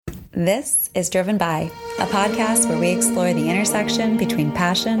This is Driven By, a podcast where we explore the intersection between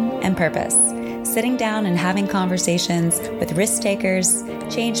passion and purpose, sitting down and having conversations with risk takers,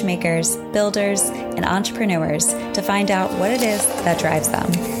 change makers, builders, and entrepreneurs to find out what it is that drives them.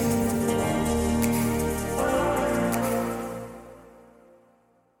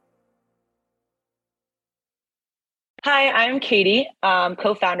 Hi, I'm Katie,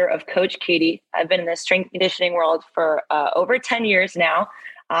 co-founder of Coach Katie. I've been in the strength and conditioning world for over 10 years now.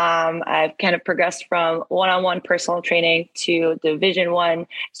 I've kind of progressed from one-on-one personal training to Division I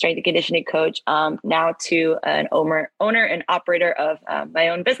strength and conditioning coach, now to an owner and operator of my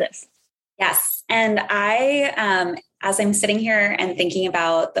own business. Yes. And as I'm sitting here and thinking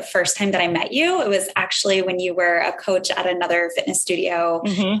about the first time that I met you, it was actually when you were a coach at another fitness studio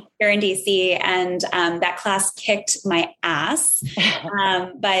here in DC. And that class kicked my ass.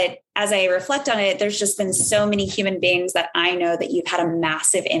 But as I reflect on it, there's just been so many human beings that I know that you've had a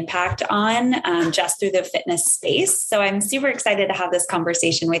massive impact on just through the fitness space. So I'm super excited to have this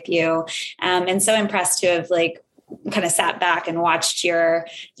conversation with you, and so impressed to have kind of sat back and watched your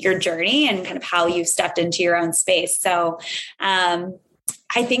journey and kind of how you've stepped into your own space. So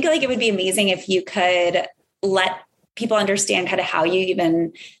I think it would be amazing if you could let people understand kind of how you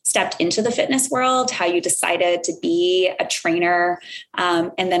even stepped into the fitness world, how you decided to be a trainer,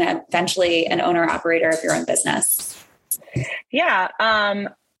 and then eventually an owner operator of your own business. Yeah.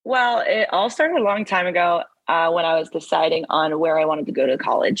 Well, it all started a long time ago. When I was deciding on where I wanted to go to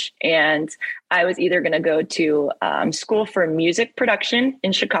college. And I was either going to go to school for music production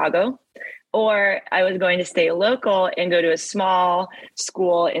in Chicago, or I was going to stay local and go to a small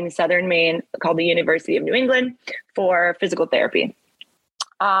school in southern Maine called the University of New England for physical therapy.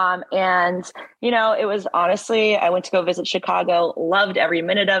 It was honestly, I went to go visit Chicago, loved every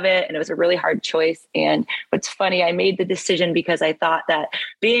minute of it. And it was a really hard choice. And what's funny, I made the decision because I thought that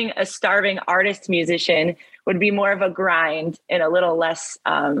being a starving artist musician would be more of a grind and a little less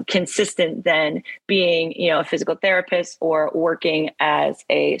consistent than being, a physical therapist or working as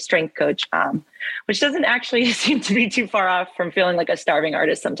a strength coach, which doesn't actually seem to be too far off from feeling like a starving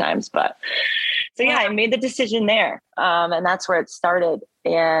artist sometimes. But so, I made the decision there. And that's where it started.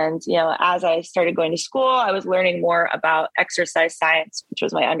 And, as I started going to school, I was learning more about exercise science, which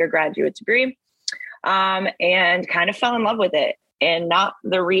was my undergraduate degree, and kind of fell in love with it. And not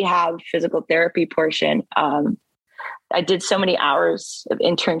the rehab physical therapy portion. I did so many hours of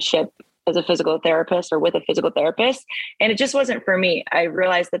internship as a physical therapist or with a physical therapist, and it just wasn't for me. I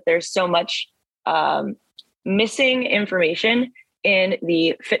realized that there's so much missing information in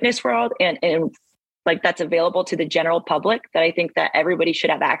the fitness world and that's available to the general public that I think that everybody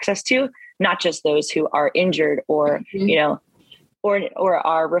should have access to, not just those who are injured or, or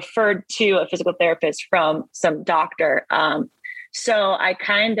are referred to a physical therapist from some doctor. So I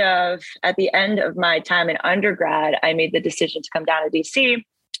kind of, at the end of my time in undergrad, I made the decision to come down to DC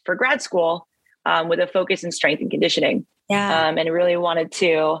for grad school with a focus in strength and conditioning. Yeah. And really wanted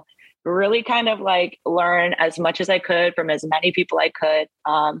to really kind of learn as much as I could from as many people I could.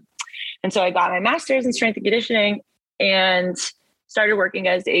 And so I got my master's in strength and conditioning and started working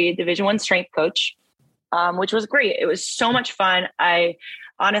as a Division I strength coach, which was great. It was so much fun. I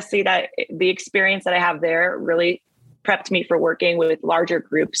honestly, that the experience that I have there really prepped me for working with larger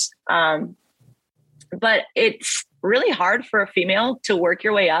groups. But it's really hard for a female to work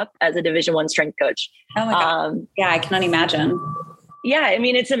your way up as a Division I strength coach. Oh my God. Yeah, I cannot imagine. Yeah. I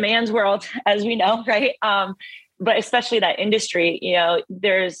mean, it's a man's world, as we know, right? But especially that industry,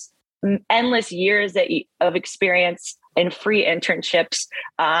 there's endless years of experience and free internships,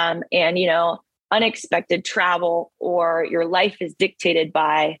 and, unexpected travel, or your life is dictated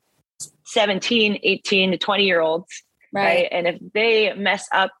by 17, 18 to 20-year-olds. Right. And if they mess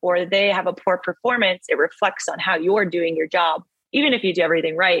up or they have a poor performance, it reflects on how you're doing your job, even if you do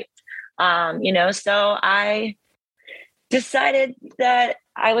everything right. So I decided that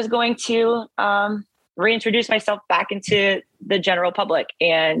I was going to reintroduce myself back into the general public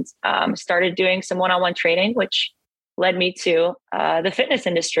and started doing some one-on-one training, which led me to the fitness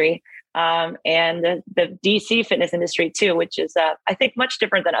industry and the DC fitness industry too, which is, I think, much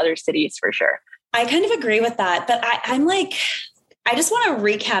different than other cities for sure. I kind of agree with that, but I just want to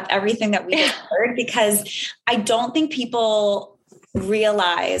recap everything that we just heard, because I don't think people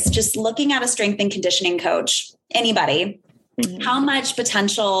realize, just looking at a strength and conditioning coach, anybody, how much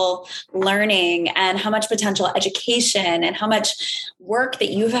potential learning and how much potential education and how much work that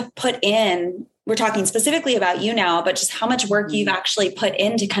you have put in we're talking specifically about you now, but just how much work you've actually put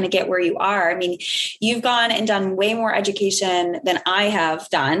in to kind of get where you are. I mean, you've gone and done way more education than I have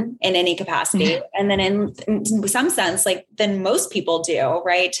done in any capacity. And then in some sense, like than most people do,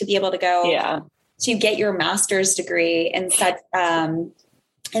 right? To be able to go to get your master's degree in such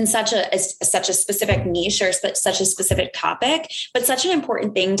a specific niche or such a specific topic, but such an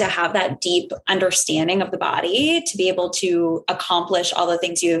important thing to have that deep understanding of the body to be able to accomplish all the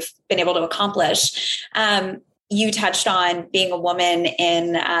things you've been able to accomplish. You touched on being a woman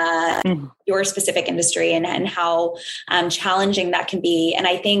in your specific industry and how challenging that can be. And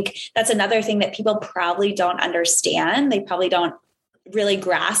I think that's another thing that people probably don't understand. They probably don't really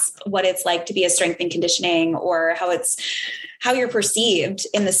grasp what it's like to be a strength and conditioning, or how you're perceived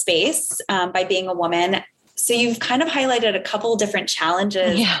in the space by being a woman. So you've kind of highlighted a couple different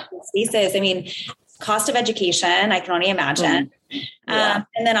challenges in spaces. I mean, cost of education, I can only imagine. And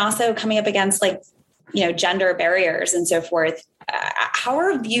then also coming up against gender barriers and so forth.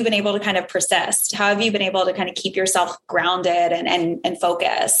 How have you been able to kind of persist? How have you been able to kind of keep yourself grounded and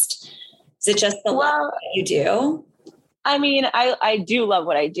focused? Is it just the love that you do? I mean, I do love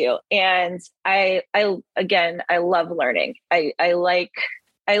what I do. And I love learning. I like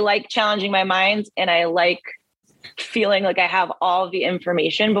challenging my mind, and I like feeling like I have all of the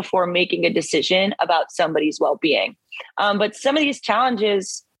information before making a decision about somebody's well-being. But some of these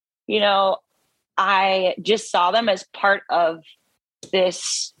challenges, I just saw them as part of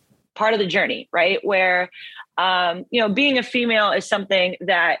the journey, right? Where, being a female is something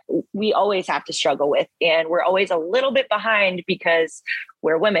that we always have to struggle with, and we're always a little bit behind because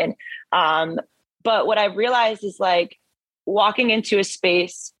we're women. But what I've realized is like walking into a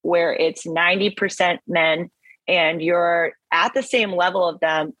space where it's 90% men and you're at the same level of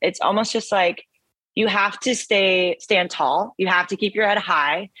them. It's almost just like you have to stand tall. You have to keep your head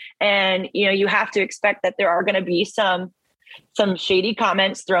high, and, you have to expect that there are going to be some shady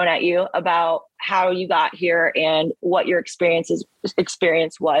comments thrown at you about how you got here and what your experience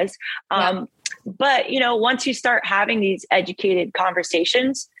was. But, once you start having these educated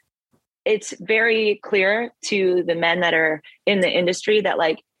conversations, it's very clear to the men that are in the industry that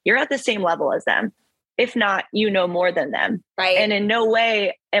like, you're at the same level as them. If not, more than them. Right. And in no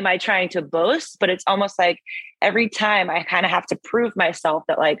way am I trying to boast, but it's almost like every time I kind of have to prove myself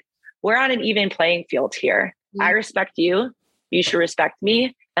that like, we're on an even playing field here. Mm-hmm. I respect you. You should respect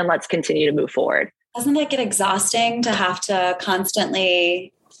me, and let's continue to move forward. Doesn't that get exhausting to have to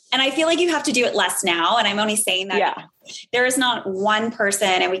constantly, and I feel like you have to do it less now. And I'm only saying that there is not one person,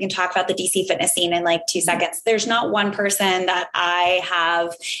 and we can talk about the DC fitness scene in like 2 seconds. There's not one person that I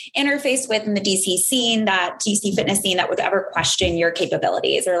have interfaced with in the DC scene, that DC fitness scene, that would ever question your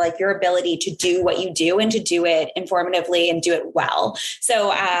capabilities or like your ability to do what you do and to do it informatively and do it well. So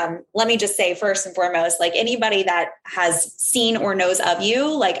let me just say first and foremost, like anybody that has seen or knows of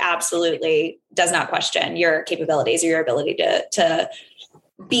you, like absolutely does not question your capabilities or your ability to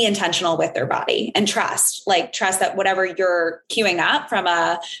be intentional with their body and trust that whatever you're queuing up from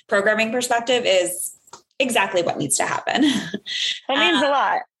a programming perspective is exactly what needs to happen. That means a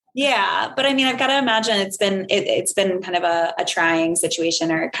lot. Yeah. But I mean, I've got to imagine it's been kind of a trying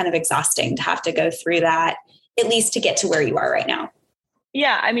situation, or kind of exhausting to have to go through that, at least to get to where you are right now.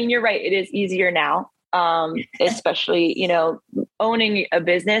 Yeah. I mean, you're right. It is easier now. Especially, owning a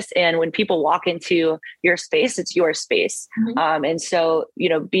business, and when people walk into your space, it's your space. Mm-hmm. And so,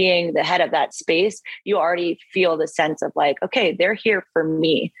 being the head of that space, you already feel the sense of like, okay, they're here for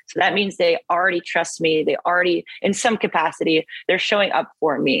me. So that means they already trust me. They already, in some capacity, they're showing up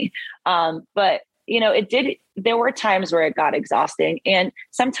for me. But there were times where it got exhausting, and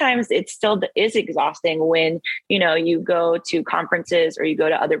sometimes it still is exhausting when, you go to conferences or you go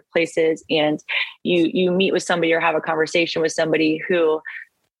to other places and you meet with somebody or have a conversation with somebody who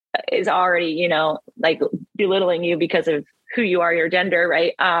is already, like belittling you because of who you are, your gender,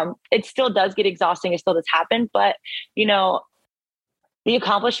 right? It still does get exhausting. It still does happen, but the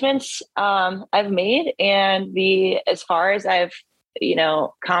accomplishments I've made, and as far as I've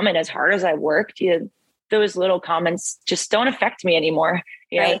come and as hard as I worked, those little comments just don't affect me anymore.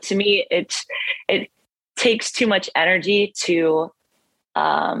 Right. To me, it takes too much energy to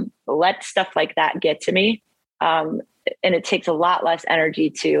let stuff like that get to me. And it takes a lot less energy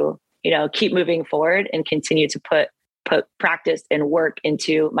to, keep moving forward and continue to put practice and work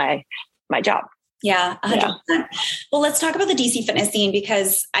into my job. Yeah, 100%. Well, let's talk about the DC fitness scene,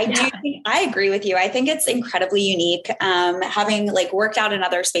 because I agree with you. I think it's incredibly unique. Having like worked out in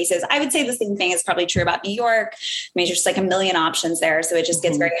other spaces, I would say the same thing is probably true about New York. I mean, there's just like a million options there. So it just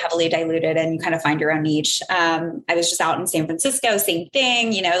gets very heavily diluted and you kind of find your own niche. I was just out in San Francisco, same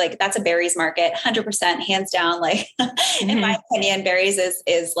thing, like that's a Barry's market, 100% hands down. Like in my opinion, Barry's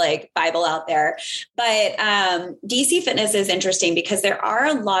is like Bible out there. But DC fitness is interesting because there are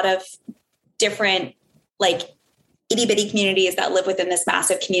a lot of different like itty bitty communities that live within this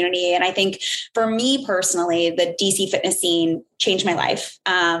massive community. And I think for me personally, the DC fitness scene changed my life.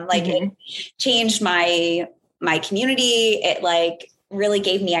 It changed my community. It like really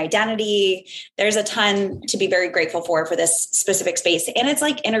gave me identity. There's a ton to be very grateful for this specific space. And it's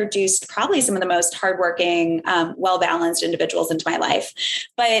like introduced probably some of the most hardworking, well-balanced individuals into my life.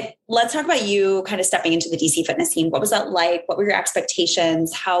 But let's talk about you kind of stepping into the DC fitness scene. What was that like? What were your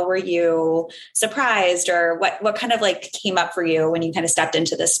expectations? How were you surprised, or what kind of like came up for you when you kind of stepped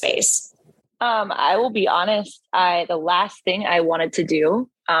into this space? I will be honest. The last thing I wanted to do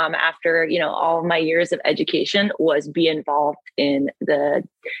after, all of my years of education was be involved in the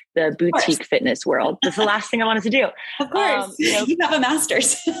boutique fitness world. That's the last thing I wanted to do. Of course. You have a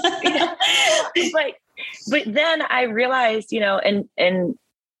master's. But then I realized, and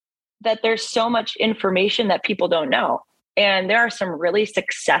that there's so much information that people don't know. And there are some really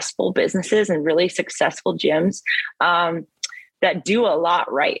successful businesses and really successful gyms that do a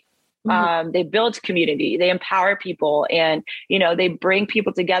lot right. They build community, they empower people, and, they bring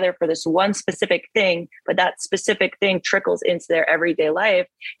people together for this one specific thing, but that specific thing trickles into their everyday life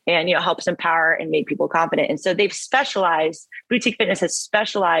and, helps empower and make people confident. And so they've specialized, boutique fitness has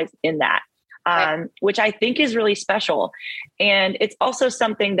specialized in that, which I think is really special. And it's also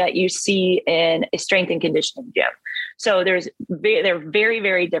something that you see in a strength and conditioning gym. So they're very,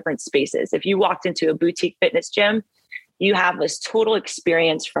 very different spaces. If you walked into a boutique fitness gym, you have this total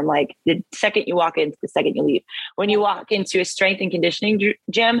experience from like the second you walk in to the second you leave. When you walk into a strength and conditioning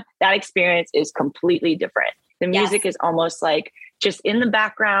gym, that experience is completely different. The music is almost like just in the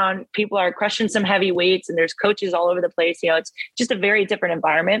background. People are crushing some heavy weights and there's coaches all over the place. It's just a very different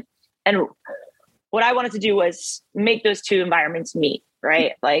environment. And what I wanted to do was make those two environments meet,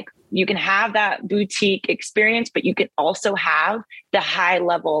 right? Like you can have that boutique experience, but you can also have the high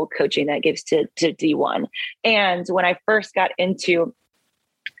level coaching that gives to D1. And when I first got into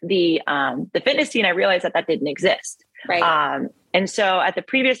the fitness scene, I realized that didn't exist. Right. And so at the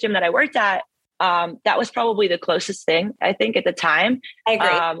previous gym that I worked at, that was probably the closest thing, I think, at the time. I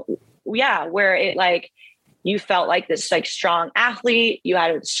agree. Where it like, you felt like this like strong athlete, you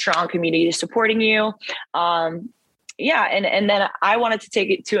had a strong community supporting you. And then I wanted to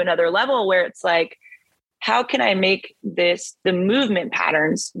take it to another level where it's like, how can I make the movement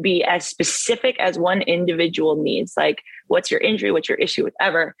patterns be as specific as one individual needs? Like, what's your injury? What's your issue,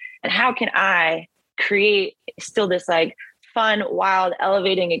 whatever? And how can I create still this like fun, wild,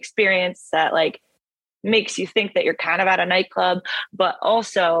 elevating experience that like makes you think that you're kind of at a nightclub, but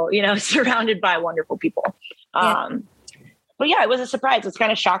also, surrounded by wonderful people. But it was a surprise. It's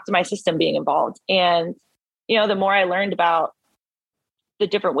kind of shocked my system being involved. And, the more I learned about the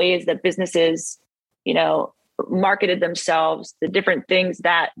different ways that businesses, marketed themselves, the different things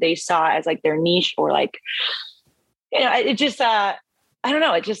that they saw as like their niche or like, it just, I don't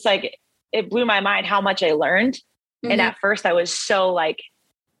know. It just like, it blew my mind how much I learned. And at first I was so like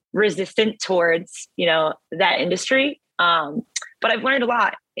resistant towards, that industry. But I've learned a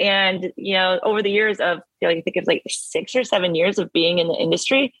lot. And, over the years of, I think it's like 6 or 7 years of being in the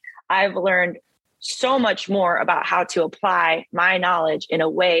industry, I've learned so much more about how to apply my knowledge in a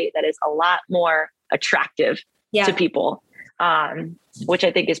way that is a lot more attractive to people, which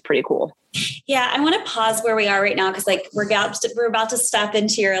I think is pretty cool. Yeah. I want to pause where we are right now, because like we're about to step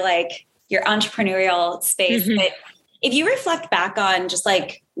into your entrepreneurial space. But if you reflect back on just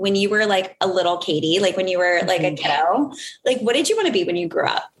like when you were like a little Katie, like when you were like a kiddo, like what did you want to be when you grew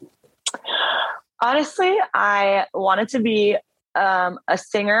up? Honestly, I wanted to be a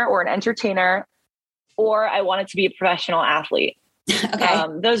singer or an entertainer, or I wanted to be a professional athlete. Okay.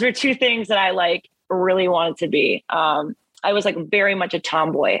 Those were two things that I like really wanted to be. I was like very much a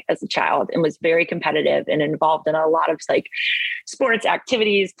tomboy as a child and was very competitive and involved in a lot of like sports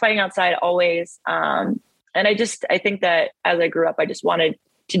activities, playing outside always. And I think that as I grew up, I just wanted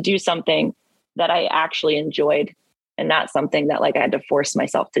to do something that I actually enjoyed and not something that like I had to force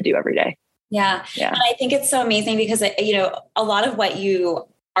myself to do every day. Yeah. And I think it's so amazing because, a lot of what you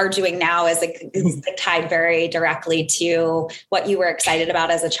are doing now is like tied very directly to what you were excited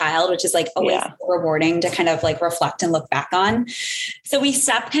about as a child, which is like always rewarding to kind of like reflect and look back on. So we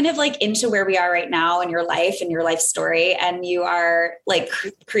step kind of like into where we are right now in your life and your life story. And you are like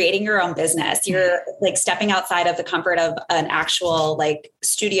creating your own business. You're like stepping outside of the comfort of an actual like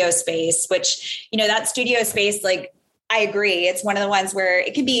studio space, which, you know, that studio space, like, I agree. It's one of the ones where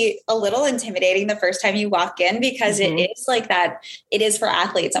it can be a little intimidating the first time you walk in because it is like that. It is for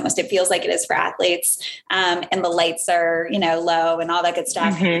athletes almost. It feels like it is for athletes. And the lights are, you know, low and all that good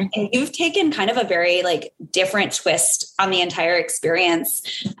stuff. And you've taken kind of a very like different twist on the entire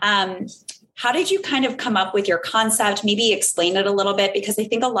experience. How did you kind of come up with your concept? Maybe explain it a little bit, because I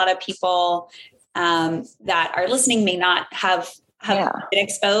think a lot of people that are listening may not have been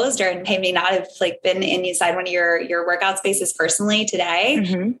exposed or may not have like been inside one of your workout spaces personally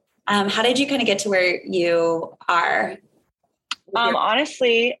today. How did you kind of get to where you are?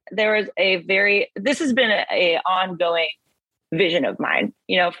 Honestly, this has been a ongoing vision of mine,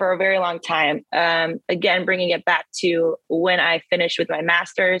 you know, for a very long time. Again, bringing it back to when I finished with my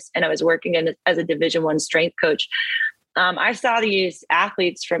master's and I was working as a Division I strength coach. I saw these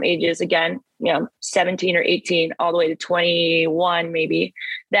athletes from ages, again, you know, 17 or 18, all the way to 21, maybe,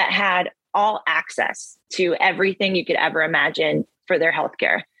 that had all access to everything you could ever imagine for their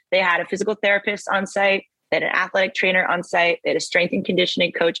healthcare. They had a physical therapist on site, they had an athletic trainer on site, they had a strength and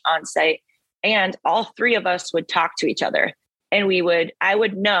conditioning coach on site, and all three of us would talk to each other. And I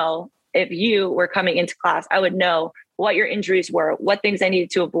would know if you were coming into class, I would know what your injuries were, what things I needed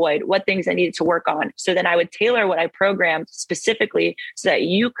to avoid, what things I needed to work on. So then I would tailor what I programmed specifically so that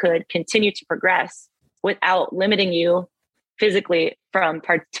you could continue to progress without limiting you physically from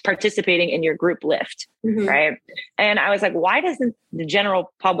participating in your group lift. Right. And I was like, why doesn't the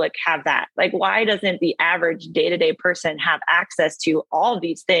general public have that? Like, why doesn't the average day-to-day person have access to all of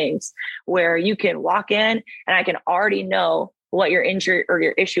these things where you can walk in and I can already know what your injury or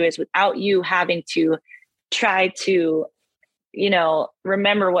your issue is without you having to try to, you know,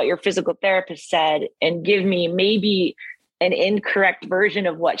 remember what your physical therapist said and give me maybe an incorrect version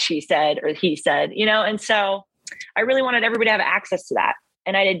of what she said or he said, you know? And so I really wanted everybody to have access to that.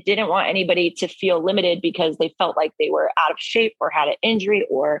 And I didn't want anybody to feel limited because they felt like they were out of shape or had an injury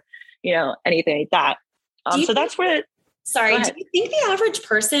or, you know, anything like that. So that's where. Sorry, do you think the average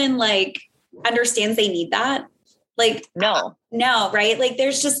person like understands they need that? Like, no, right? Like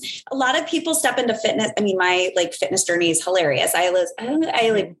there's just a lot of people step into fitness. I mean, my like fitness journey is hilarious. I was an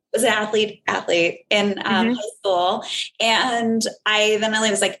athlete in high school. And I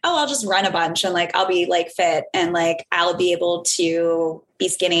was like, oh, I'll just run a bunch and like, I'll be like fit and like, I'll be able to be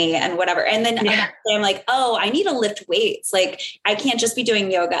skinny and whatever. And then I'm like, oh, I need to lift weights. Like I can't just be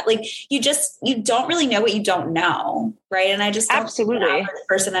doing yoga. Like you don't really know what you don't know. Right. And I just don't think the average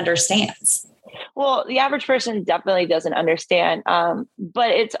person understands. Well, the average person definitely doesn't understand.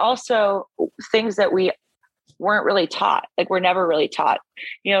 But it's also things that we weren't really taught. Like we're never really taught,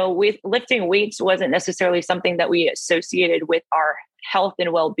 you know, with lifting weights wasn't necessarily something that we associated with our health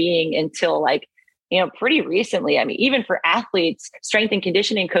and well-being until like, you know, pretty recently. I mean, even for athletes, strength and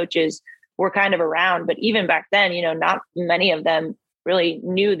conditioning coaches were kind of around, but even back then, you know, not many of them really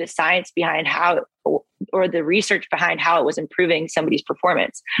knew the science behind how, or the research behind how it was improving somebody's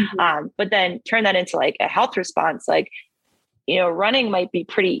performance. But then turn that into like a health response. Like, you know, running might be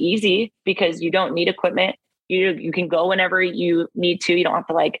pretty easy because you don't need equipment. You can go whenever you need to. You don't have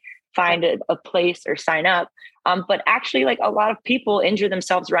to like find a place or sign up. But actually like a lot of people injure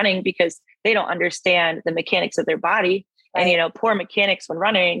themselves running because they don't understand the mechanics of their body. Right. And, you know, poor mechanics when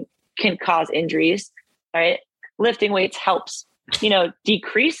running can cause injuries, right? Lifting weights helps, you know,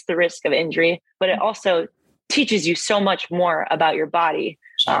 decrease the risk of injury, but it also teaches you so much more about your body,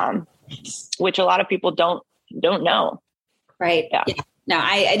 which a lot of people don't know. Right. Yeah. No,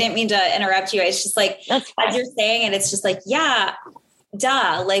 I didn't mean to interrupt you. It's just like, as you're saying it, it's just like, yeah,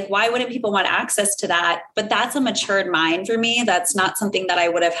 duh. Like, why wouldn't people want access to that? But that's a matured mind for me. That's not something that I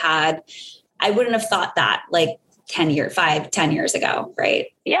would have had. I wouldn't have thought that like 10 years ago. Right.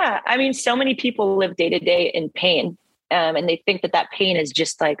 Yeah. I mean, so many people live day to day in pain. And they think that pain is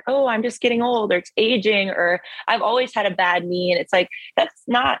just like, oh, I'm just getting old or it's aging or I've always had a bad knee. And it's like, that's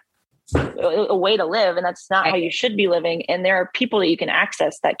not a way to live. And that's not how you should be living. And there are people that you can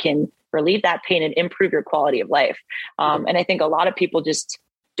access that can relieve that pain and improve your quality of life. And I think a lot of people just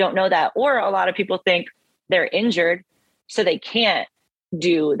don't know that. Or a lot of people think they're injured, so they can't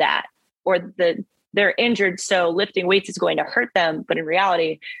do that. Or they're injured, so lifting weights is going to hurt them. But in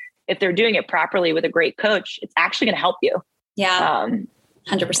reality, if they're doing it properly with a great coach, it's actually going to help you. Yeah.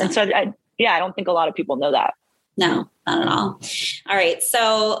 100%. And so I don't think a lot of people know that. No, not at all. All right.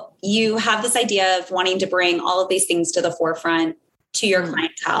 So you have this idea of wanting to bring all of these things to the forefront to your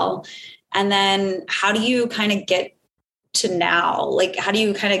clientele. And then how do you kind of get to now? Like, how do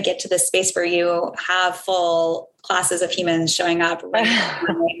you kind of get to this space where you have full classes of humans showing up,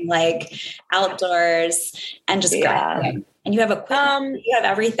 like outdoors and just grinding? And you have equipment, you have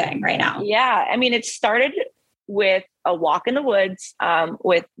everything right now. Yeah. I mean, it started with a walk in the woods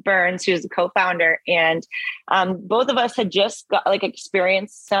with Burns, who's the co-founder. And both of us had just got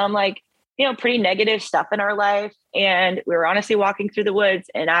experienced some pretty negative stuff in our life. And we were honestly walking through the woods,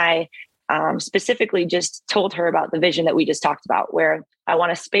 and I specifically just told her about the vision that we just talked about, where I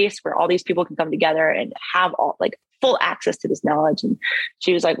want a space where all these people can come together and have all full access to this knowledge. And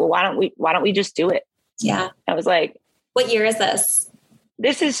she was like, well, why don't we just do it? Yeah. I was like, what year is this?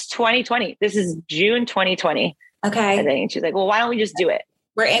 This is 2020. This is June 2020. Okay. I think. And she's like, well, why don't we just do it?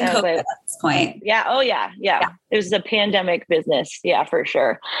 We're in COVID at this point. Yeah. Oh yeah. It was a pandemic business. Yeah, for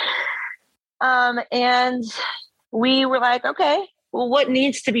sure. And we were like, okay, well, what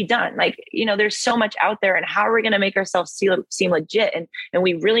needs to be done? There's so much out there, and how are we going to make ourselves seem legit? And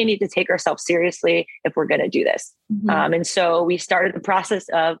we really need to take ourselves seriously if we're going to do this. Mm-hmm. And so we started the process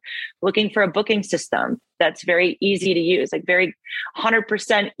of looking for a booking system that's very easy to use, very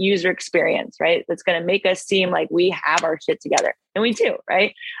 100% user experience, right? That's going to make us seem like we have our shit together, and we do,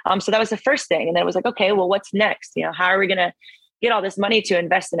 right? So that was the first thing. And then it was like, okay, well, what's next? How are we going to get all this money to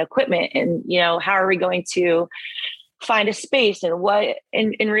invest in equipment? And, how are we going to find a space? And what,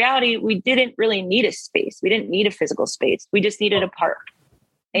 in reality, we didn't really need a space. We didn't need a physical space. We just needed a park.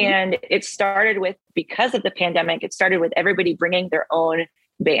 And it started with, because of the pandemic, it started with everybody bringing their own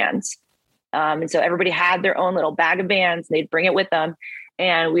bands. And so everybody had their own little bag of bands, and they'd bring it with them.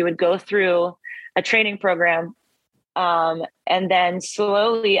 And we would go through a training program. And then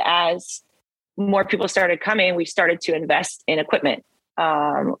slowly, as more people started coming, we started to invest in equipment.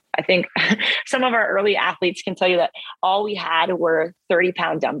 I think some of our early athletes can tell you that all we had were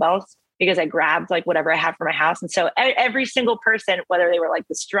 30-pound dumbbells, because I grabbed whatever I had from my house. And so every single person, whether they were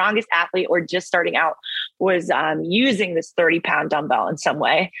the strongest athlete or just starting out, was using this 30-pound dumbbell in some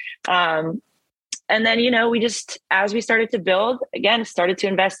way. And then, we just, as we started to build, again, started to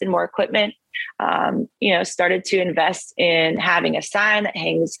invest in more equipment, started to invest in having a sign that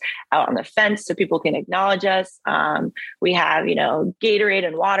hangs out on the fence so people can acknowledge us. We have, Gatorade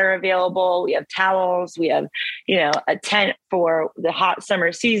and water available. We have towels. We have, a tent for the hot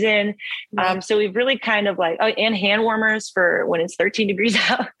summer season. So we've really kind of and hand warmers for when it's 13 degrees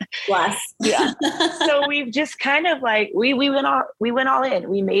out. Yes. Yeah. So we've just kind of we went all in.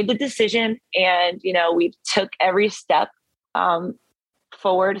 We made the decision, and, we took every step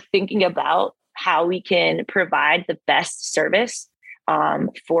forward, thinking about how we can provide the best service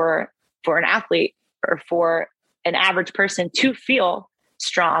for an athlete or for an average person to feel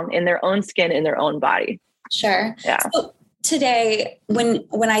strong in their own skin, in their own body. Sure. Yeah. So today, when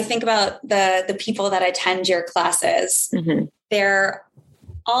I think about the people that attend your classes, mm-hmm. they're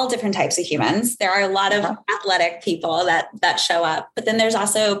all different types of humans. There are a lot of athletic people that show up, but then there's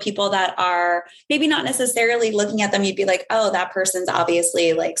also people that are maybe not necessarily looking at them. You'd be like, oh, that person's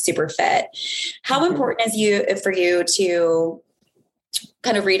obviously super fit. How mm-hmm. important is for you to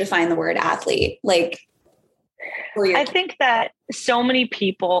kind of redefine the word athlete? I think that so many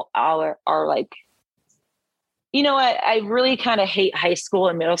people are I really kind of hate high school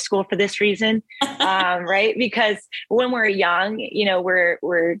and middle school for this reason, right? Because when we're young,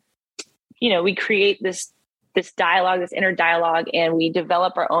 we create this dialogue, this inner dialogue, and we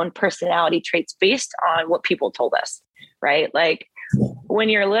develop our own personality traits based on what people told us, right? When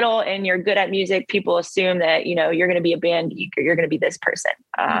you're little and you're good at music, people assume that, you're going to be a band geek or you're going to be this person.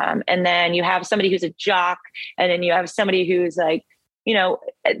 And then you have somebody who's a jock, and then you have somebody who's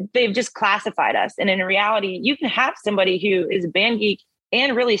they've just classified us. And in reality, you can have somebody who is a band geek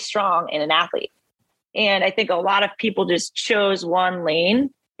and really strong and an athlete. And I think a lot of people just chose one lane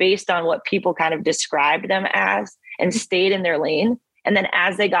based on what people kind of described them as and stayed in their lane. And then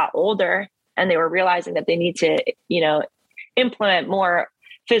as they got older and they were realizing that they need to, implement more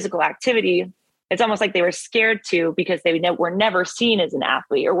physical activity, it's almost like they were scared to, because they were never seen as an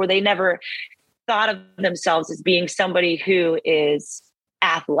athlete, or were they never thought of themselves as being somebody who is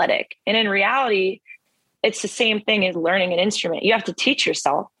athletic. And in reality, it's the same thing as learning an instrument. You have to teach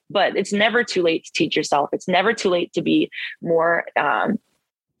yourself, but it's never too late to teach yourself. It's never too late to be more, to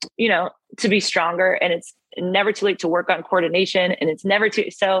be stronger. And it's never too late to work on coordination. And it's never too,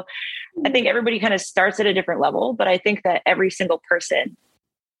 so I think everybody kind of starts at a different level, but I think that every single person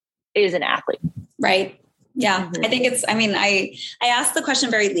is an athlete. Right. Yeah. I think I asked the question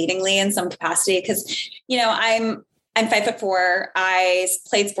very leadingly in some capacity because, I'm 5'4". I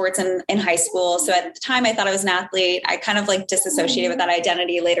played sports in high school. So at the time I thought I was an athlete. I kind of like disassociated with that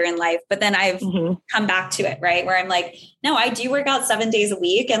identity later in life, but then I've come back to it, right? Where I'm like, no, I do work out 7 days a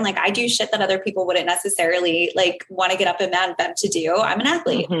week. And like, I do shit that other people wouldn't necessarily like want to get up in bed to do. I'm an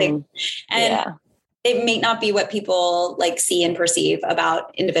athlete. It may not be what people like see and perceive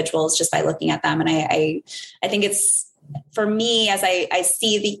about individuals just by looking at them. And I think it's, for me, as I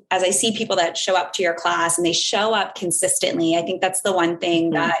see people that show up to your class and they show up consistently, I think that's the one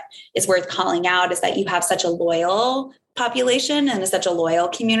thing that is worth calling out, is that you have such a loyal population and such a loyal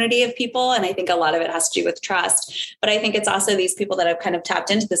community of people. And I think a lot of it has to do with trust. But I think it's also these people that have kind of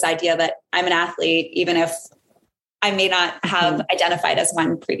tapped into this idea that I'm an athlete, even if I may not have identified as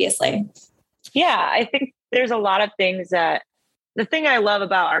one previously. Yeah, I think there's a lot of things that the thing I love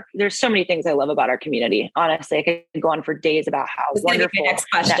about there's so many things I love about our community. Honestly, I could go on for days about how wonderful. Next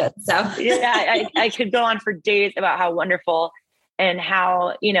question. I could go on for days about how wonderful and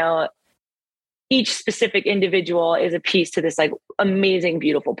how, each specific individual is a piece to this like amazing,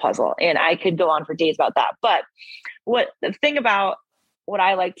 beautiful puzzle. And I could go on for days about that. But the thing about what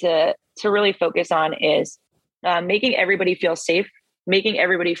I like to really focus on is making everybody feel safe, making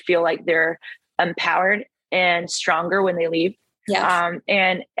everybody feel like they're empowered and stronger when they leave. Yeah.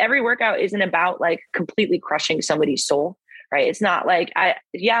 And every workout isn't about like completely crushing somebody's soul, right? It's not like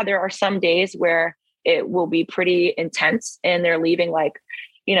there are some days where it will be pretty intense and they're leaving like,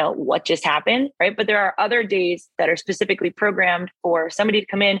 what just happened, right? But there are other days that are specifically programmed for somebody to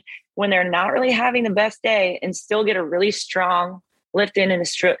come in when they're not really having the best day and still get a really strong lift in and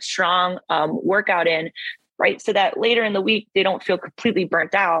a strong workout in, right? So that later in the week, they don't feel completely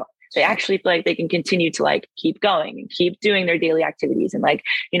burnt out. They actually feel like they can continue to like keep going and keep doing their daily activities and like,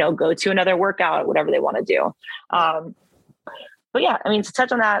 go to another workout, whatever they want to do. But yeah, to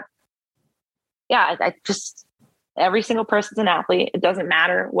touch on that, I just, every single person's an athlete. It doesn't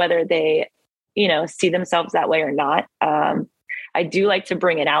matter whether they, see themselves that way or not. I do like to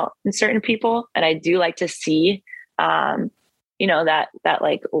bring it out in certain people. And I do like to see, that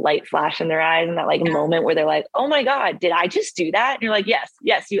like light flash in their eyes and that like moment where they're like, oh my God, did I just do that? And you're like, yes,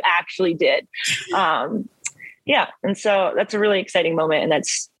 you actually did. And so that's a really exciting moment. And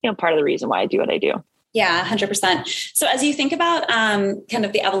that's, part of the reason why I do what I do. Yeah, 100%. So as you think about kind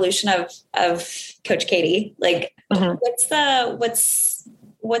of the evolution of Coach Katie, like what's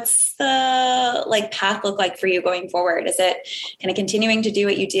the like path look like for you going forward? Is it kind of continuing to do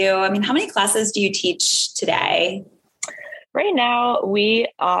what you do? How many classes do you teach today? Right now we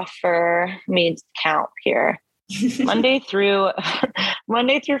offer, let me count here, Monday through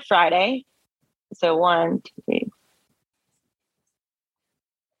Friday. So 1, 2, 3.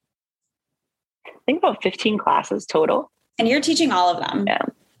 I think about 15 classes total. And you're teaching all of them?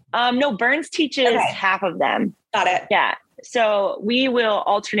 Yeah. No, Burns teaches half of them. Got it. Yeah. So we will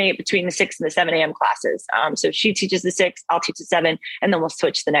alternate between the 6 and the 7 a.m. classes. So she teaches the 6, I'll teach the 7, and then we'll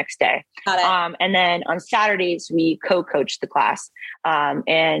switch the next day. Got it. And then on Saturdays, we co-coach the class.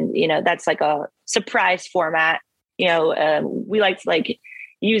 And, that's like a surprise format. We like to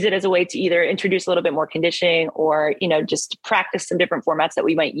use it as a way to either introduce a little bit more conditioning or, just practice some different formats that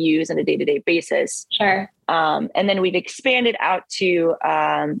we might use on a day-to-day basis. Sure. And then we've expanded out to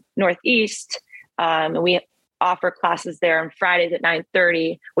Northeast. And we offer classes there on Fridays at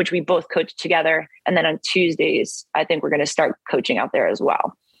 9:30, which we both coach together. And then on Tuesdays, I think we're going to start coaching out there as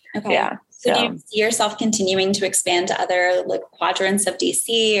well. Okay. Yeah. So do you see yourself continuing to expand to other like quadrants of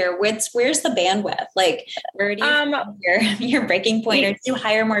DC, or where's the bandwidth? Like, where do you your breaking point, or do you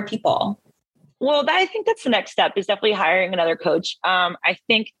hire more people? Well, I think that's the next step, is definitely hiring another coach. I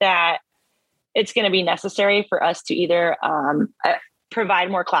think that it's going to be necessary for us to either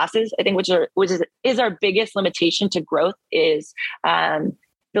provide more classes. I think which is our biggest limitation to growth is the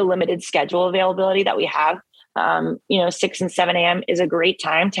limited schedule availability that we have. 6 and 7 a.m. is a great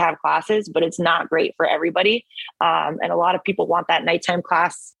time to have classes, but it's not great for everybody. And a lot of people want that nighttime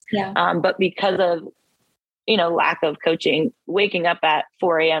class. Yeah. But because of, lack of coaching, waking up at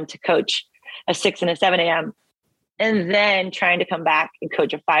 4 a.m. to coach a 6 and a 7 a.m. and then trying to come back and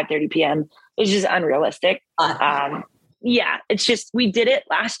coach at 5:30 p.m. is just unrealistic. It's just, we did it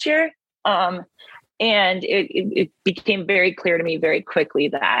last year. And it became very clear to me very quickly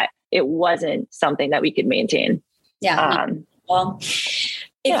that it wasn't something that we could maintain. Yeah. Well, if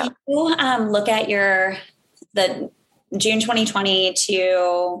you look at the June 2020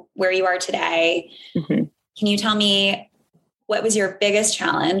 to where you are today, can you tell me what was your biggest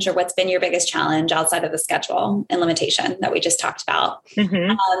challenge, or what's been your biggest challenge outside of the schedule and limitation that we just talked about?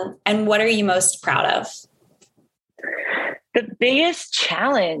 And what are you most proud of? The biggest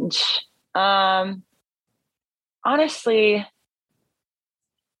challenge, honestly,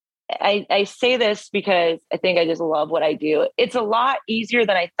 I say this because I think I just love what I do. It's a lot easier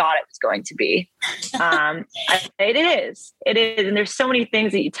than I thought it was going to be. It is. And there's so many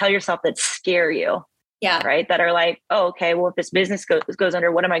things that you tell yourself that scare you. Yeah. Right. That are like, oh, okay, well, if this business goes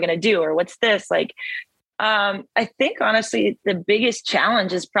under, what am I going to do? Or what's this? Like, I think honestly, the biggest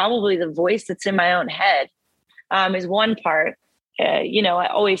challenge is probably the voice that's in my own head, is one part. I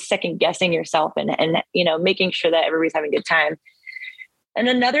always second guessing yourself and making sure that everybody's having a good time. And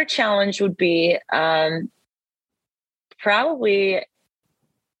another challenge would be probably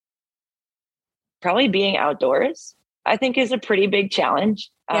being outdoors, I think is a pretty big challenge.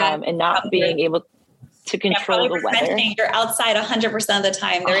 And not being able to control the weather. You're outside 100% of the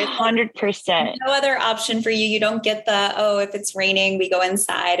time. There is 100%. No other option for you. You don't get if it's raining, we go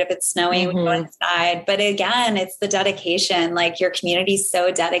inside. If it's snowing, we go inside. But again, it's the dedication. Like, your community is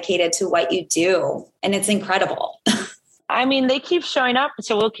so dedicated to what you do, and it's incredible. I mean, they keep showing up,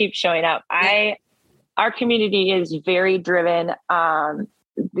 so we'll keep showing up. Our community is very driven.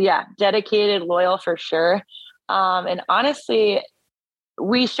 Dedicated, loyal for sure. And honestly,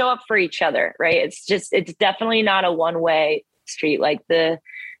 we show up for each other, right? It's definitely not a one-way street. Like the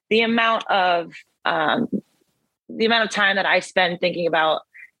amount of time that I spend thinking about,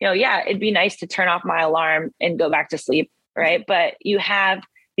 it'd be nice to turn off my alarm and go back to sleep. Right. But you have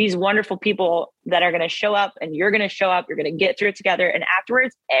these wonderful people that are going to show up, and you're going to show up, you're going to get through it together. And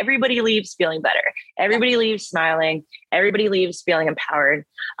afterwards, everybody leaves feeling better. Everybody leaves smiling. Everybody leaves feeling empowered.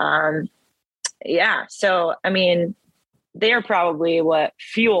 So, I mean, they are probably what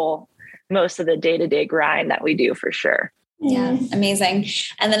fuel most of the day-to-day grind that we do, for sure. Yeah. Amazing.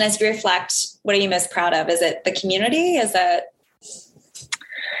 And then as you reflect, what are you most proud of? Is it the community?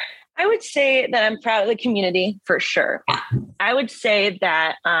 I would say that I'm proud of the community for sure. I would say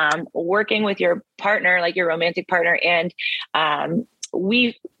that working with your partner, like your romantic partner, and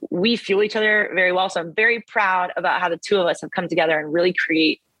we fuel each other very well. So I'm very proud about how the two of us have come together and really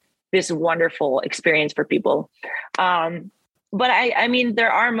create this wonderful experience for people. But I mean,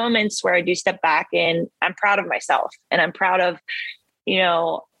 there are moments where I do step back, and I'm proud of myself, and I'm proud of,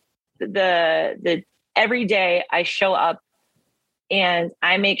 the every day I show up and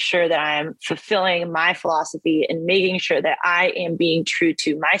I make sure that I'm fulfilling my philosophy and making sure that I am being true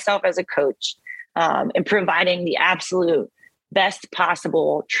to myself as a coach, and providing the absolute best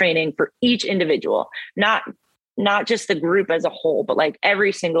possible training for each individual, not just the group as a whole, but like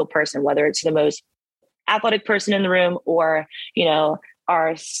every single person, whether it's the most athletic person in the room or,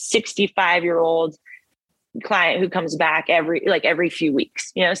 our 65-year-old client who comes back every few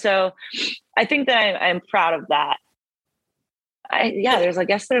weeks, So I think that I'm proud of that.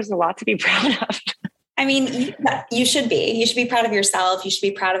 There's a lot to be proud of. I mean, you should be proud of yourself. You should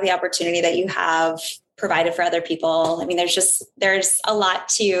be proud of the opportunity that you have provided for other people. I mean, there's a lot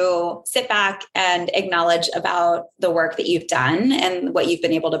to sit back and acknowledge about the work that you've done and what you've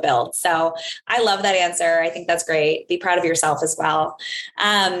been able to build. So I love that answer. I think that's great. Be proud of yourself as well.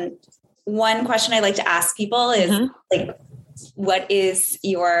 One question I like to ask people is what is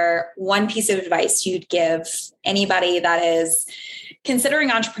your one piece of advice you'd give anybody that is considering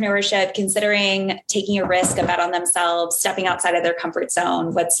entrepreneurship, considering taking a risk, a bet on themselves, stepping outside of their comfort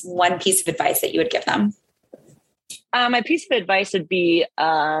zone? What's one piece of advice that you would give them? My piece of advice would be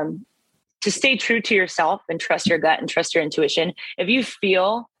to stay true to yourself and trust your gut and trust your intuition. If you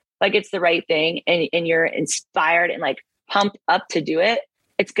feel like it's the right thing and you're inspired and like pumped up to do it,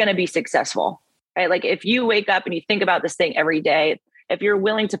 it's going to be successful, right? Like if you wake up and you think about this thing every day, if you're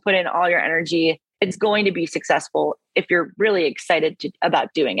willing to put in all your energy, it's going to be successful if you're really excited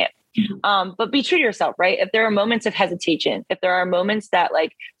about doing it. But be true to yourself, right? If there are moments of hesitation, if there are moments that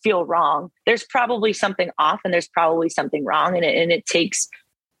like feel wrong, there's probably something off and there's probably something wrong, and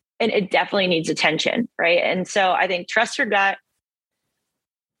it definitely needs attention, right? And so I think trust your gut.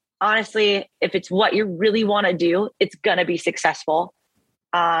 Honestly, if it's what you really want to do, it's going to be successful.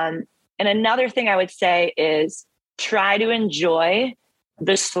 And another thing I would say is try to enjoy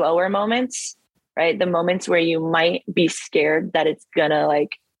the slower moments, right? The moments where you might be scared that it's gonna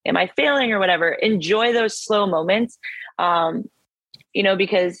like, am I failing or whatever? Enjoy those slow moments,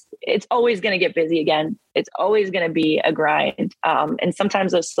 because it's always going to get busy again. It's always going to be a grind. And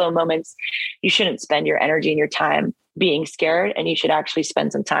sometimes those slow moments, you shouldn't spend your energy and your time being scared, and you should actually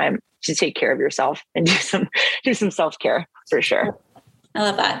spend some time to take care of yourself and do some self-care for sure. I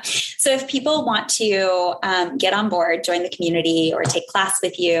love that. So if people want to get on board, join the community, or take class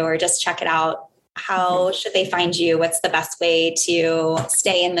with you, or just check it out, how should they find you? What's the best way to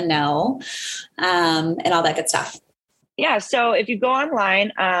stay in the know, and all that good stuff? Yeah. So if you go online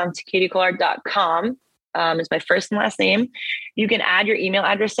to katiecollard.com, is my first and last name, you can add your email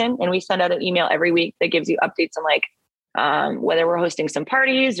address in, and we send out an email every week that gives you updates on like whether we're hosting some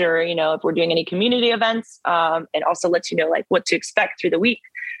parties or, if we're doing any community events, and also lets you know like what to expect through the week.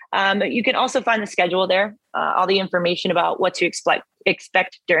 You can also find the schedule there, all the information about what to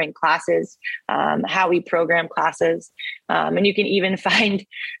expect during classes, how we program classes. And you can even find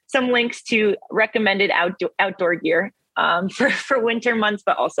some links to recommended outdoor gear for winter months,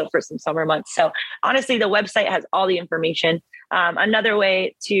 but also for some summer months. So honestly, the website has all the information. Another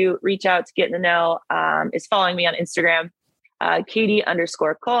way to reach out to get to know is following me on Instagram,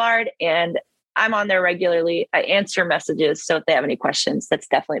 Katie_Collard. And I'm on there regularly. I answer messages. So if they have any questions, that's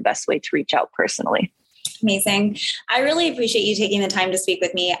definitely the best way to reach out personally. Amazing. I really appreciate you taking the time to speak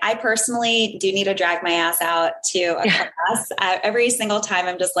with me. I personally do need to drag my ass out to a class. Every single time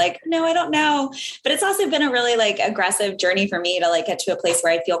I'm just like, no, I don't know. But it's also been a really like aggressive journey for me to like get to a place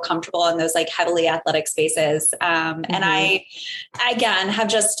where I feel comfortable in those like heavily athletic spaces. And I, again, have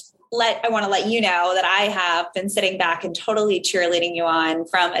just I want to let you know that I have been sitting back and totally cheerleading you on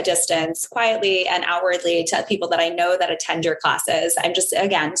from a distance, quietly and outwardly, to people that I know that attend your classes. I'm just,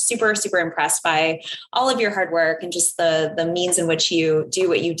 again, super, super impressed by all of your hard work and just the means in which you do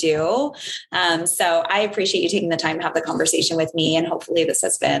what you do. So I appreciate you taking the time to have the conversation with me. And hopefully this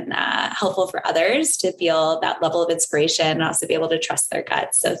has been helpful for others to feel that level of inspiration and also be able to trust their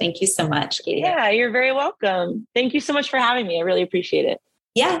guts. So thank you so much, Katie. Yeah, you're very welcome. Thank you so much for having me. I really appreciate it.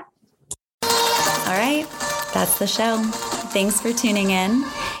 Yeah. All right, that's the show. Thanks for tuning in.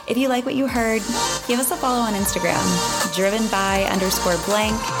 If you like what you heard, give us a follow on Instagram,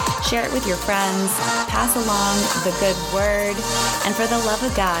 drivenby_blank. Share it with your friends, pass along the good word. And for the love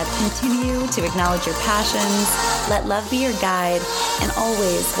of God, continue to acknowledge your passions, let love be your guide, and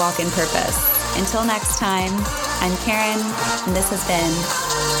always walk in purpose. Until next time, I'm Karen, and this has been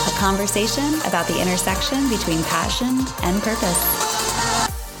a conversation about the intersection between passion and purpose.